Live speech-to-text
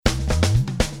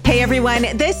Hey everyone,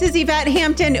 this is Yvette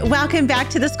Hampton. Welcome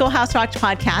back to the Schoolhouse Rocked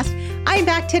podcast. I'm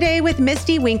back today with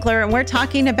Misty Winkler, and we're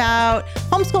talking about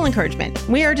homeschool encouragement.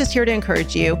 We are just here to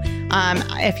encourage you.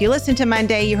 If you listened to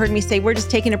Monday, you heard me say we're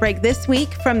just taking a break this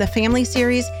week from the family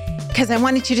series because I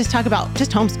wanted to just talk about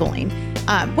just homeschooling,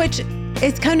 which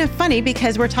is kind of funny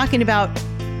because we're talking about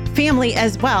family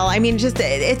as well. I mean, just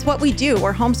it's what we do.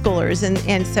 We're homeschoolers,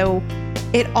 and so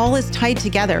it all is tied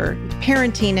together.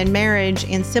 Parenting and marriage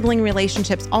and sibling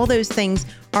relationships, all those things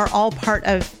are all part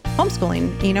of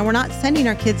homeschooling. You know, we're not sending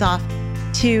our kids off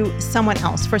to someone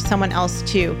else for someone else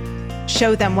to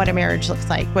show them what a marriage looks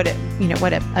like, what a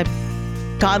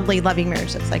godly, loving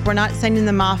marriage looks like. We're not sending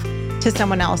them off to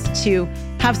someone else to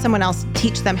have someone else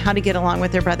teach them how to get along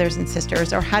with their brothers and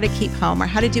sisters or how to keep home or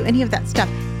how to do any of that stuff.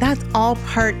 That's all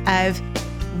part of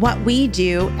what we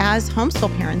do as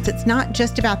homeschool parents. It's not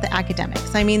just about the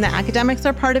academics. I mean, the academics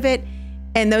are part of it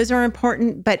and those are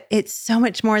important, but it's so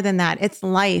much more than that. It's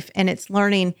life, and it's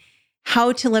learning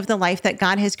how to live the life that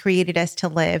God has created us to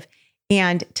live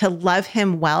and to love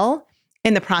Him well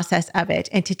in the process of it,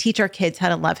 and to teach our kids how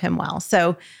to love Him well.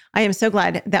 So I am so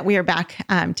glad that we are back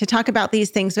to talk about these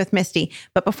things with Misty.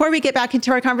 But before we get back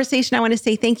into our conversation, I want to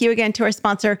say thank you again to our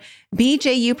sponsor,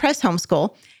 BJU Press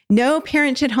Homeschool. No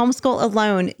parent should homeschool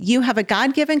alone. You have a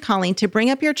God-given calling to bring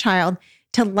up your child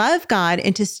to love God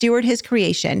and to steward His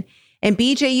creation. And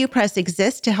BJU Press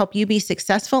exists to help you be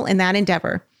successful in that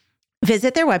endeavor.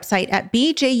 Visit their website at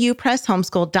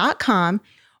bjupresshomeschool.com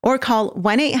or call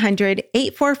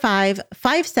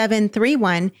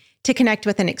 1-800-845-5731 to connect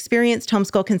with an experienced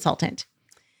homeschool consultant.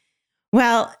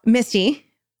 Well, Misty,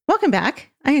 welcome back.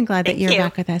 I am glad that you're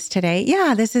back with us today.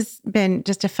 Yeah, this has been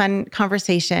just a fun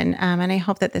conversation. And I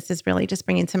hope that this is really just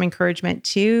bringing some encouragement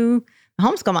to the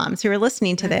homeschool moms who are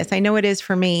listening to this. I know it is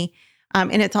for me.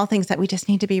 And it's all things that we just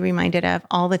need to be reminded of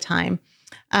all the time.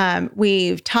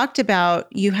 We've talked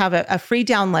about, you have a free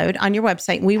download on your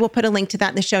website. We will put a link to that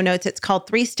in the show notes. It's called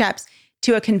 3 Steps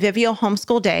to a Convivial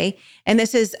Homeschool Day. And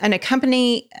this is an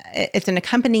accompanying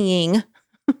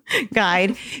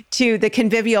guide to the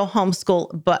Convivial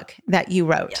Homeschool book that you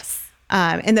wrote. Yes.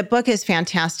 And the book is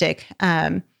fantastic.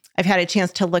 I've had a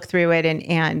chance to look through it,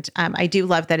 and I do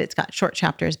love that it's got short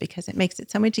chapters because it makes it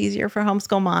so much easier for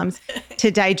homeschool moms to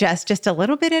digest just a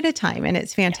little bit at a time, and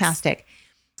it's fantastic.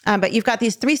 Yes. But you've got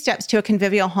these 3 steps to a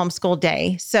convivial homeschool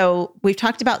day. So we've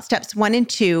talked about steps 1 and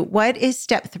 2. What is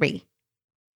step 3?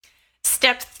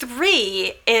 Step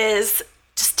 3 is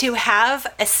just to have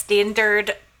a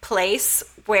standard place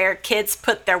where kids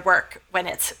put their work when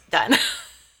it's done.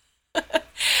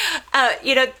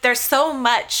 There's so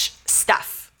much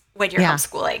stuff when you're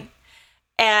homeschooling,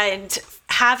 and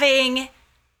having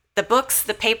the books,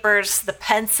 the papers, the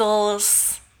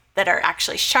pencils that are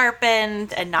actually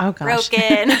sharpened and not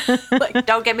broken. Like,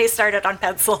 don't get me started on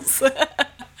pencils.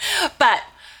 But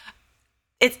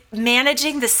it's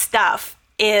managing the stuff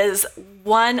is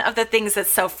one of the things that's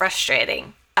so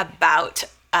frustrating about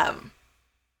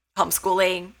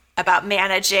homeschooling, about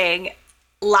managing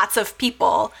lots of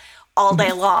people all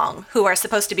day long who are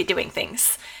supposed to be doing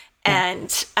things. And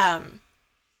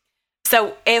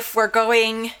so if we're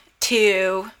going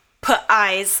to put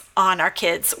eyes on our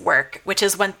kids' work, which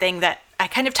is one thing that I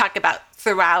kind of talk about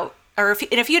throughout, or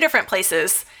in a few different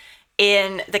places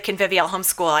in the Convivial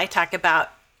Homeschool, I talk about,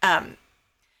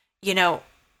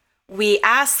 we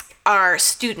ask our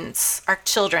students, our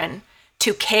children,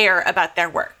 to care about their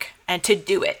work and to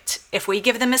do it. If we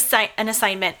give them an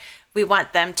assignment, we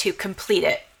want them to complete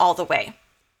it all the way.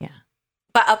 Yeah.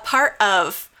 But a part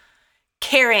of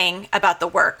caring about the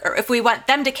work, or if we want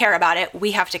them to care about it,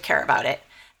 we have to care about it.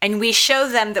 And we show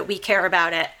them that we care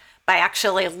about it by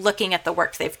actually looking at the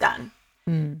work they've done.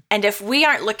 Mm. And if we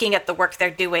aren't looking at the work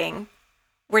they're doing,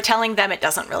 we're telling them it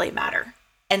doesn't really matter.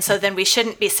 And so then we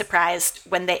shouldn't be surprised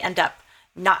when they end up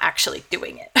not actually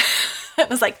doing it. It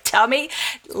was like,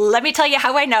 let me tell you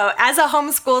how I know. As a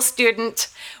homeschool student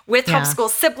with homeschool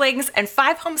siblings and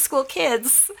 5 homeschool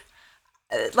kids,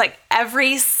 like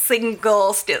every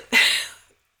single student,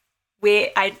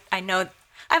 I know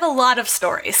I have a lot of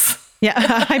stories. Yeah,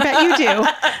 I bet you do.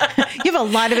 You have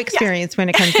a lot of experience when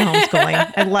it comes to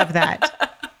homeschooling. I love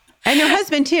that. And your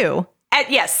husband too.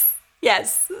 Yes.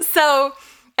 So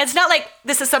it's not like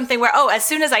this is something where, as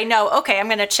soon as I know, okay, I'm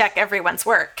going to check everyone's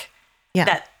work.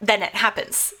 Yeah. Then it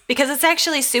happens, because it's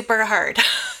actually super hard.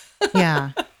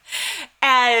 Yeah.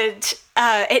 And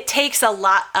it takes a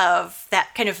lot of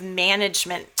that kind of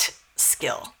management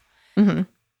skill. Mm-hmm.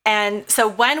 And so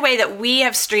one way that we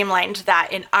have streamlined that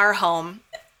in our home,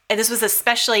 and this was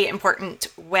especially important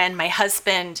when my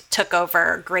husband took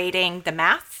over grading the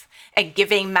math and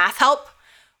giving math help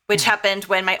which happened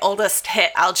when my oldest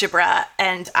hit algebra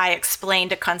and I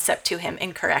explained a concept to him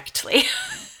incorrectly.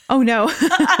 Oh, no.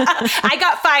 I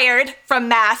got fired from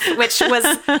math, which was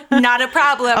not a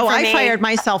problem for me. I fired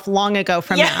myself long ago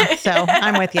from math, so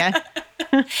I'm with you.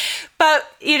 But,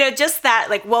 just that,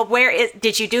 like, well,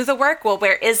 did you do the work? Well,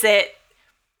 where is it?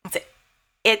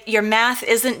 Your math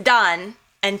isn't done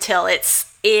until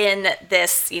it's in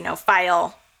this,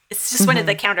 file. It's just one of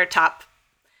the countertop,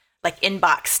 like,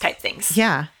 inbox type things.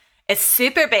 Yeah. It's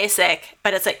super basic,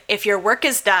 but it's like, if your work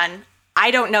is done, I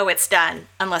don't know it's done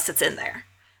unless it's in there.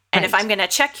 And if I'm going to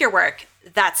check your work,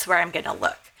 that's where I'm going to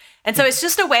look. And so it's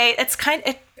just a way,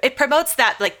 it promotes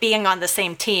that, like, being on the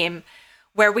same team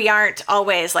where we aren't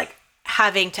always like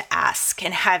having to ask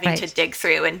and having to dig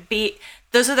through and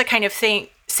those are the kind of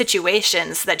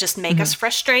situations that just make us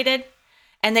frustrated,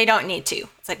 and they don't need to.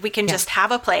 It's like, we can just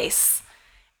have a place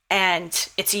and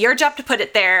it's your job to put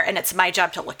it there and it's my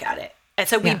job to look at it. And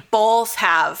so we both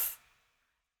have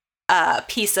a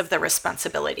piece of the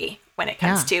responsibility when it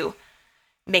comes to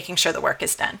making sure the work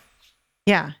is done.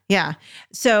 Yeah. Yeah.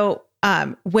 So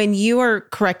when you are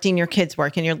correcting your kids'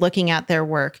 work and you're looking at their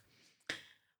work,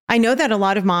 I know that a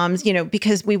lot of moms,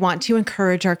 because we want to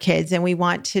encourage our kids and we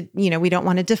want to, we don't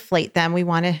want to deflate them. We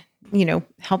want to,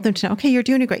 help them to know, okay, you're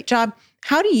doing a great job.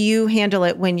 How do you handle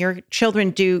it when your children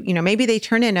do, maybe they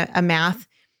turn in a math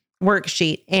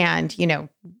worksheet and,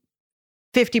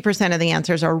 50% of the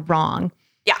answers are wrong?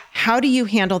 Yeah. How do you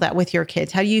handle that with your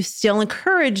kids? How do you still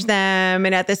encourage them?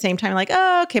 And at the same time, like,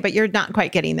 oh, okay, but you're not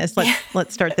quite getting this.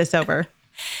 Let's start this over.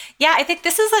 Yeah. I think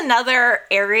this is another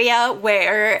area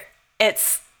where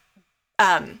it's,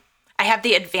 I have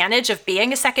the advantage of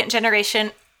being a second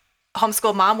generation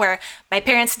homeschool mom where my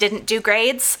parents didn't do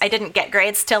grades. I didn't get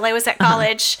grades till I was at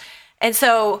college. And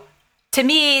so to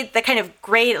me, the kind of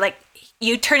grade, like,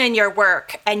 you turn in your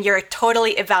work and you're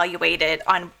totally evaluated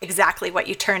on exactly what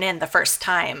you turn in the first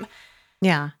time.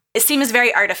 Yeah. It seems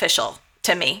very artificial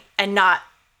to me and not,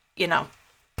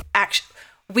 actually,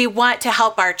 we want to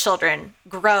help our children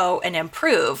grow and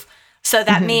improve. So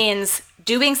that means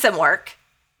doing some work,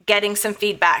 getting some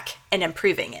feedback, and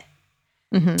improving it.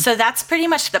 So that's pretty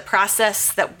much the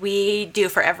process that we do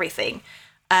for everything.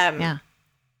 I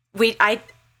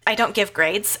don't give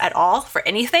grades at all for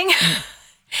anything.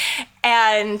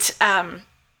 And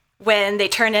when they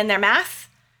turn in their math,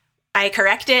 I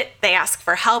correct it. They ask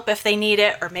for help if they need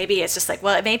it. Or maybe it's just like,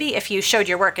 well, maybe if you showed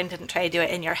your work and didn't try to do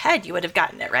it in your head, you would have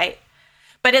gotten it right.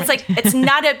 But it's like, it's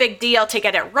not a big deal to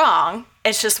get it wrong.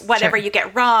 It's just whatever you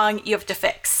get wrong, you have to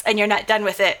fix. And you're not done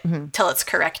with it till it's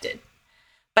corrected.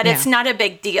 But it's not a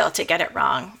big deal to get it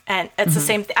wrong. And it's the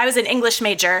same thing. I was an English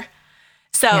major,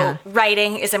 so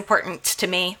writing is important to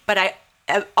me. But I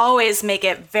always make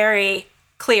it very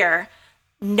clear,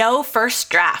 no first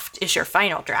draft is your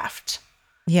final draft.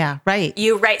 Yeah, right.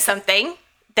 You write something,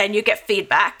 then you get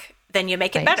feedback, then you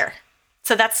make it better.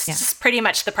 So that's just pretty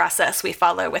much the process we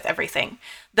follow with everything.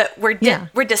 That we're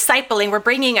discipling, we're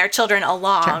bringing our children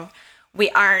along. Sure. We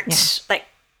aren't like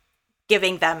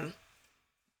giving them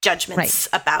judgments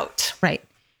about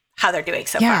how they're doing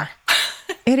so far.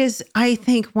 It is, I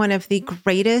think, one of the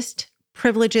greatest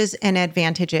privileges and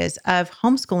advantages of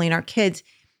homeschooling our kids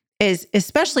is,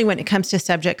 especially when it comes to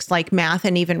subjects like math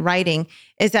and even writing,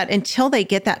 is that until they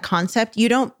get that concept, you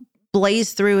don't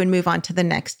blaze through and move on to the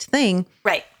next thing.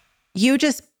 Right. You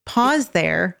just pause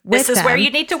there with them. This is where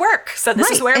you need to work. So this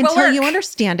is where we'll work. Until you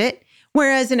understand it.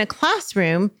 Whereas in a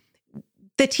classroom,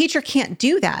 the teacher can't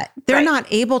do that. They're not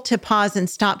able to pause and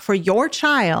stop for your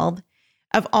child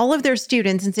of all of their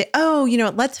students and say, oh,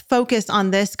 let's focus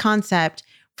on this concept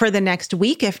for the next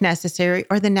week if necessary,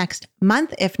 or the next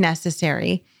month if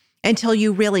necessary, until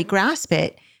you really grasp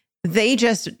it. They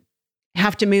just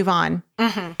have to move on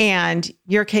and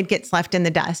your kid gets left in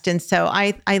the dust. And so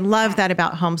I love that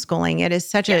about homeschooling. It is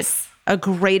such a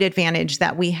great advantage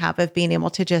that we have of being able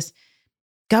to just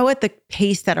go at the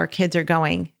pace that our kids are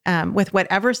going with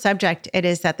whatever subject it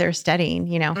is that they're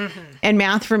studying, And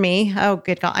math for me, oh,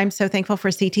 good God, I'm so thankful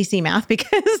for CTC Math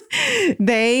because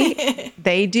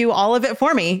they do all of it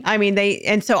for me. I mean,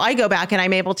 and so I go back and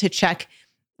I'm able to check,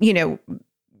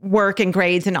 work and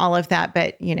grades and all of that.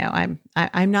 But,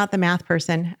 I'm not the math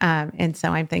person. And so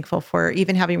I'm thankful for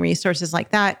even having resources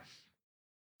like that,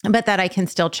 but that I can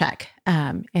still check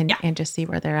and just see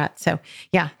where they're at. So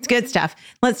it's good stuff.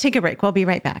 Let's take a break. We'll be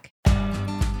right back.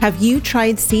 Have you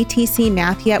tried CTC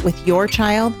Math yet with your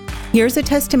child? Here's a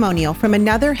testimonial from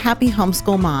another happy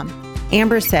homeschool mom.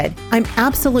 Amber said, I'm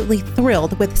absolutely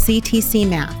thrilled with CTC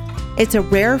Math. It's a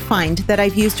rare find that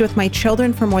I've used with my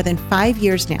children for more than 5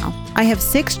 years now. I have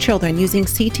 6 children using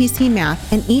CTC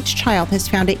Math, and each child has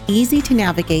found it easy to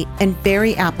navigate and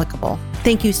very applicable.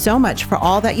 Thank you so much for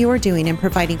all that you are doing in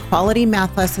providing quality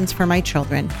math lessons for my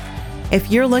children. If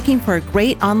you're looking for a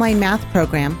great online math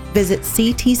program, visit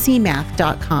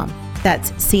ctcmath.com.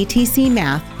 That's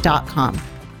ctcmath.com.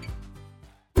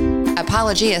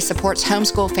 Apologia supports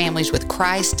homeschool families with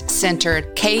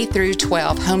Christ-centered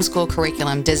K-12 homeschool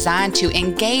curriculum designed to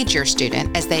engage your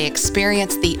student as they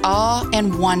experience the awe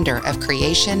and wonder of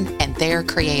creation and their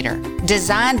creator.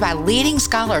 Designed by leading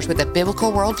scholars with a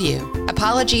biblical worldview,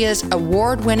 Apologia's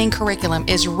award-winning curriculum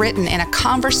is written in a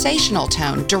conversational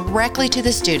tone directly to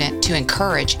the student to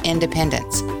encourage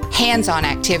independence. Hands-on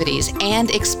activities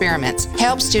and experiments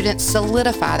help students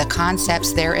solidify the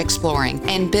concepts they're exploring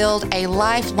and build a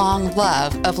lifelong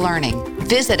love of learning.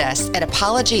 Visit us at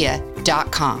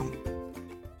apologia.com.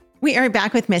 We are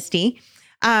back with Misty.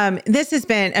 This has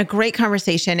been a great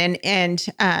conversation, and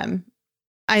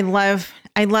I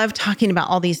love talking about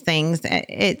all these things.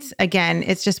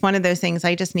 It's just one of those things.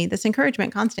 I just need this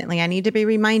encouragement constantly. I need to be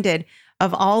reminded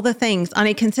of all the things on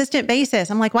a consistent basis.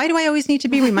 I'm like, why do I always need to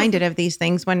be reminded of these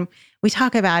things when we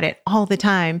talk about it all the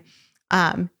time?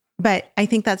 But I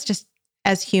think that's just,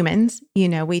 as humans,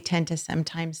 we tend to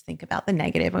sometimes think about the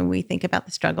negative when we think about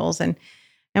the struggles, and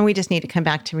we just need to come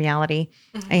back to reality.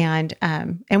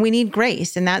 Mm-hmm. And we need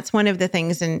grace. And that's one of the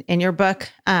things in your book.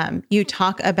 You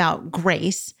talk about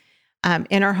grace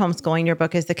in our homeschooling. Your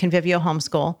book is The Convivial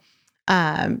Homeschool.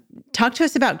 Talk to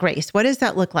us about grace. What does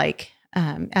that look like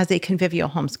as a convivial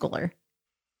homeschooler?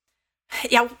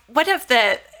 Yeah, one of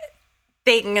the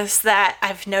things that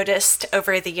I've noticed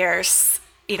over the years,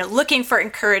 looking for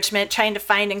encouragement, trying to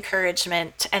find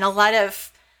encouragement, and a lot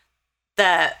of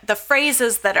the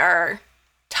phrases that are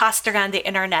tossed around the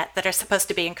internet that are supposed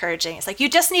to be encouraging. It's like, you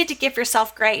just need to give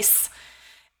yourself grace.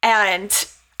 And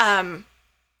it's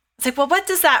like, well, what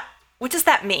does that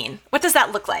mean? What does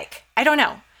that look like? I don't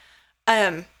know.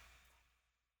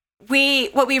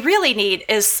 What we really need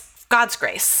is God's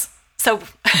grace. So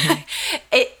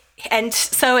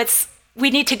we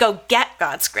need to go get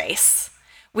God's grace.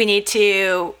 We need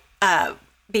to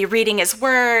be reading his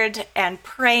word and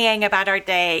praying about our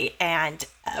day and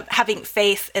having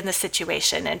faith in the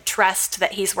situation and trust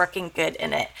that he's working good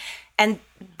in it. And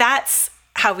that's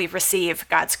how we receive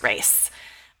God's grace.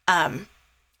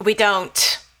 We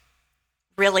don't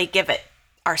really give it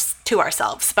to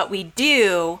ourselves, but we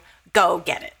do go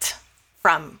get it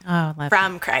from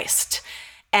Christ.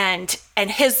 And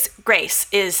his grace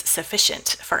is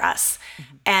sufficient for us.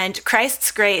 Mm-hmm. And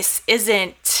Christ's grace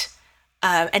isn't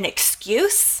an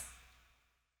excuse.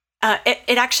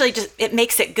 It actually it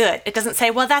makes it good. It doesn't say,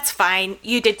 well, that's fine.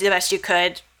 You did the best you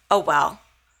could. Oh, well.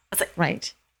 It's like,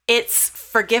 right. It's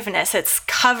forgiveness. It's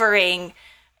covering.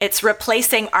 It's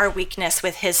replacing our weakness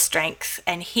with his strength.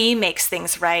 And he makes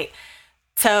things right.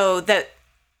 So that,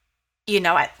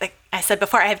 like I said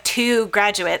before, I have 2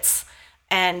 graduates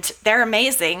and they're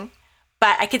amazing.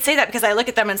 But I could say that because I look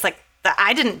at them and it's like,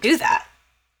 I didn't do that.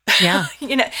 Yeah.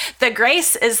 The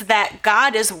grace is that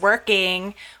God is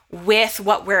working with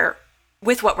what we're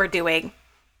doing.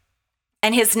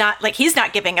 And he's not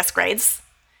giving us grades.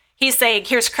 He's saying,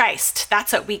 here's Christ.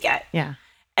 That's what we get. Yeah.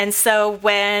 And so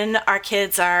when our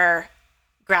kids are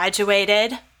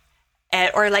graduated,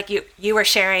 or like you were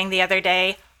sharing the other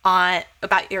day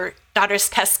about your daughter's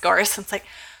test scores, it's like,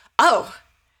 oh,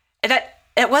 that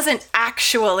it wasn't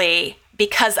actually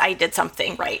because I did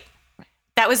something right.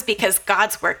 That was because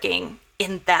God's working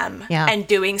in them and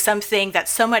doing something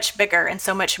that's so much bigger and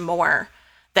so much more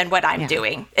than what I'm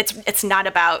doing. It's not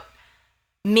about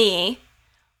me,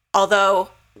 although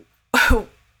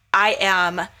I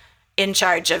am in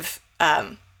charge of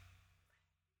I'm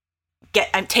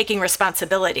taking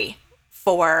responsibility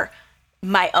for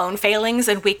my own failings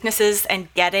and weaknesses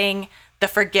and getting the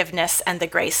forgiveness and the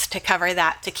grace to cover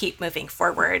that, to keep moving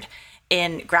forward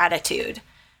in gratitude.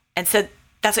 And so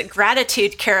that's what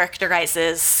gratitude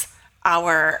characterizes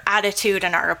our attitude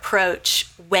and our approach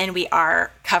when we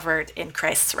are covered in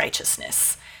Christ's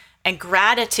righteousness. And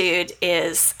gratitude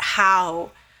is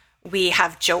how we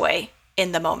have joy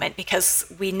in the moment,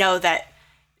 because we know that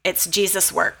it's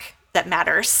Jesus' work that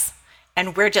matters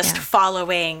and we're just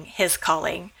following his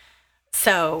calling.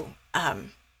 So,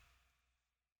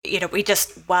 we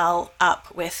just well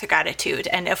up with gratitude.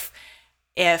 And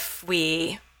if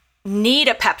we need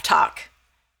a pep talk,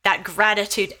 that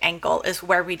gratitude angle is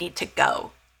where we need to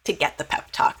go to get the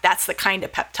pep talk. That's the kind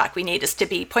of pep talk we need, is to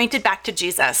be pointed back to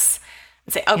Jesus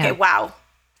and say, okay, wow,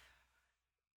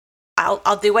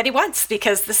 I'll do what he wants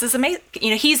because this is amazing.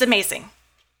 He's amazing.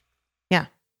 Yeah.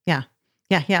 Yeah.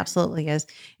 Yeah, he absolutely is.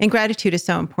 And gratitude is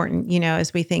so important,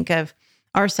 as we think of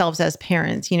ourselves as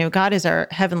parents. God is our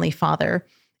heavenly Father,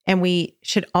 and we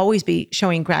should always be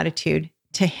showing gratitude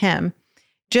to him.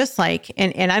 Just like,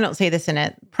 and I don't say this in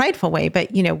a prideful way,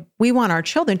 but, we want our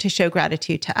children to show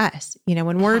gratitude to us.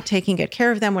 When we're taking good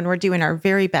care of them, when we're doing our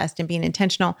very best and being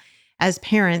intentional as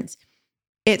parents,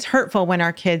 it's hurtful when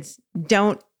our kids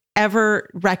don't ever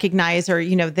recognize, or,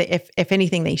 if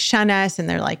anything, they shun us and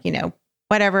they're like,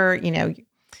 whatever,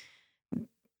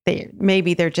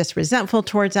 they're just resentful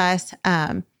towards us.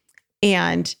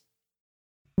 And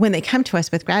when they come to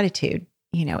us with gratitude,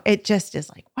 it just is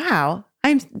like, wow,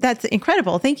 that's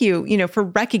incredible. Thank you, for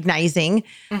recognizing,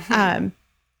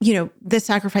 the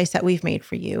sacrifice that we've made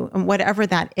for you and whatever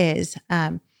that is.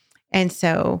 And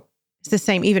so it's the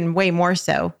same, even way more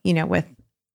so, with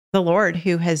the Lord,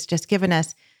 who has just given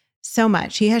us so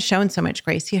much. He has shown so much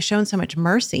grace. He has shown so much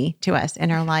mercy to us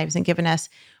in our lives and given us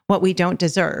what we don't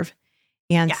deserve.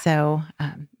 And so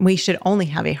we should only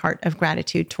have a heart of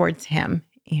gratitude towards him.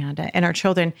 And our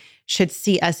children should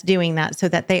see us doing that so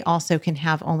that they also can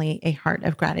have only a heart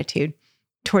of gratitude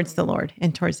towards the Lord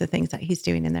and towards the things that he's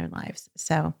doing in their lives.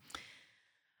 So,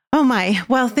 oh my,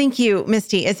 well, thank you,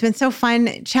 Misty. It's been so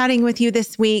fun chatting with you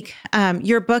this week.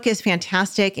 Your book is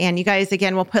fantastic. And you guys,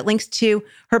 again, we'll put links to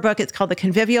her book. It's called The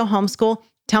Convivial Homeschool.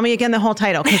 Tell me again the whole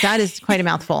title, because that is quite a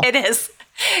mouthful. It is.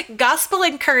 Gospel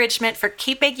encouragement for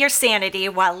keeping your sanity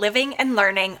while living and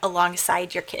learning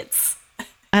alongside your kids.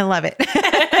 I love it.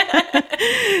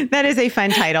 That is a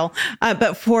fun title.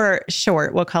 But for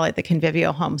short, we'll call it The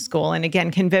Convivial Homeschool. And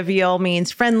again, convivial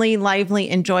means friendly,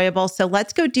 lively, enjoyable. So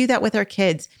let's go do that with our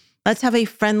kids. Let's have a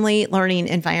friendly learning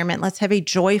environment. Let's have a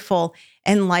joyful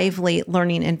and lively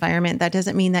learning environment. That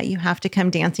doesn't mean that you have to come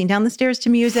dancing down the stairs to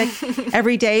music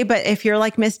every day. But if you're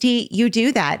like Misty, you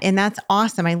do that. And that's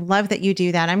awesome. I love that you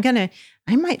do that.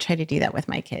 I might try to do that with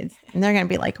my kids. And they're going to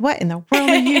be like, what in the world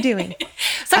are you doing?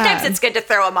 Sometimes it's good to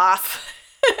throw them off.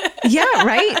 Yeah,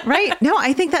 right. No,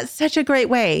 I think that's such a great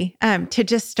way to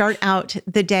just start out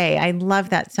the day. I love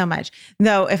that so much.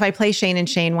 Though if I play Shane and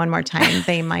Shane one more time,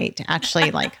 they might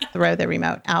actually throw the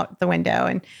remote out the window.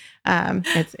 And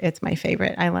it's my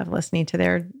favorite. I love listening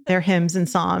to their hymns and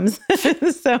psalms.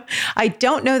 So I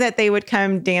don't know that they would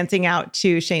come dancing out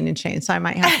to Shane and Shane. So I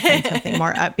might have to find something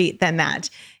more upbeat than that.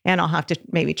 And I'll have to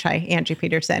maybe try Andrew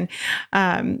Peterson.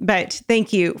 But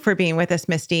thank you for being with us,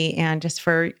 Misty, and just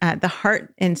for the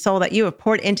heart and soul that you have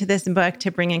poured into this book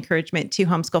to bring encouragement to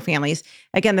homeschool families.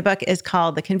 Again, the book is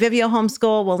called The Convivial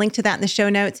Homeschool. We'll link to that in the show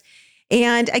notes.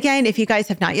 And again, if you guys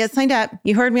have not yet signed up,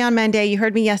 you heard me on Monday, you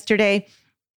heard me yesterday.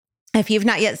 If you've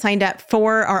not yet signed up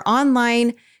for our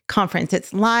online conference,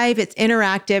 it's live, it's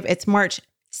interactive, it's March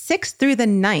 6th through the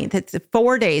 9th. It's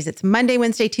 4 days. It's Monday,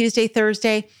 Wednesday, Tuesday,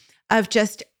 Thursday of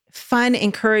just fun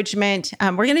encouragement.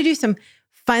 We're going to do some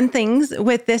fun things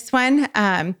with this one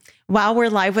while we're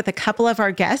live with a couple of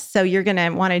our guests. So you're going to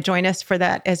want to join us for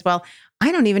that as well.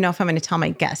 I don't even know if I'm going to tell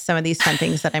my guests some of these fun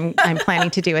things that I'm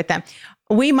planning to do with them.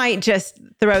 We might just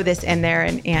throw this in there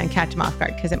and catch them off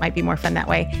guard because it might be more fun that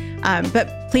way.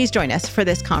 But please join us for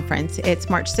this conference. It's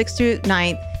March 6th through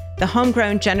 9th, the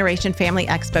Homegrown Generation Family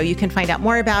Expo. You can find out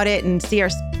more about it and see our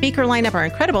speaker lineup, our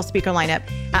incredible speaker lineup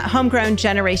at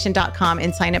homegrowngeneration.com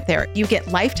and sign up there. You get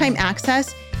lifetime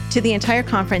access to the entire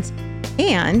conference.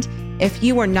 And if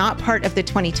you were not part of the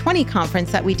 2020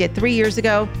 conference that we did 3 years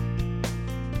ago,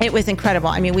 it was incredible.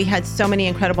 I mean, we had so many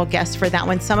incredible guests for that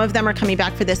one. Some of them are coming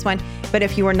back for this one. But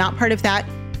if you were not part of that,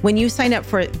 when you sign up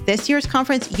for this year's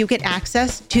conference, you get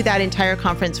access to that entire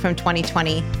conference from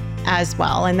 2020 as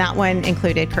well. And that one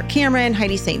included Kirk Cameron,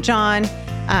 Heidi St. John,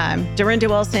 Dorinda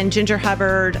Wilson, Ginger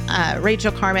Hubbard,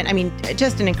 Rachel Carmen. I mean,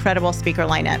 just an incredible speaker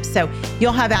lineup. So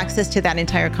you'll have access to that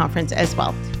entire conference as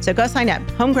well. So go sign up,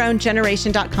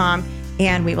 homegrowngeneration.com,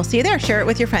 and we will see you there. Share it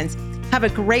with your friends. Have a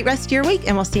great rest of your week,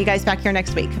 and we'll see you guys back here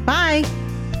next week. Bye.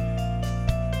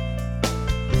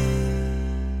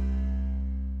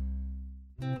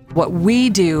 What we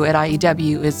do at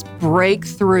IEW is break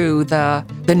through the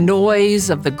noise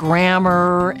of the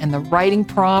grammar and the writing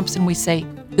prompts, and we say,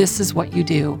 this is what you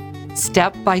do,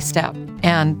 step by step.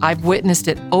 And I've witnessed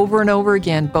it over and over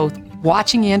again, both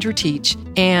watching Andrew teach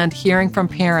and hearing from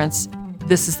parents,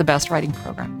 this is the best writing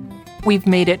program. We've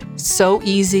made it so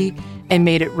easy and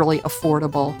made it really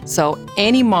affordable. So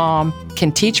any mom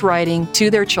can teach writing to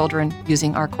their children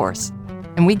using our course,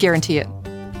 and we guarantee it.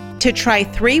 To try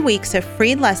 3 weeks of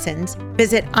free lessons,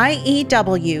 visit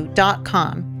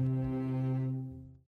IEW.com.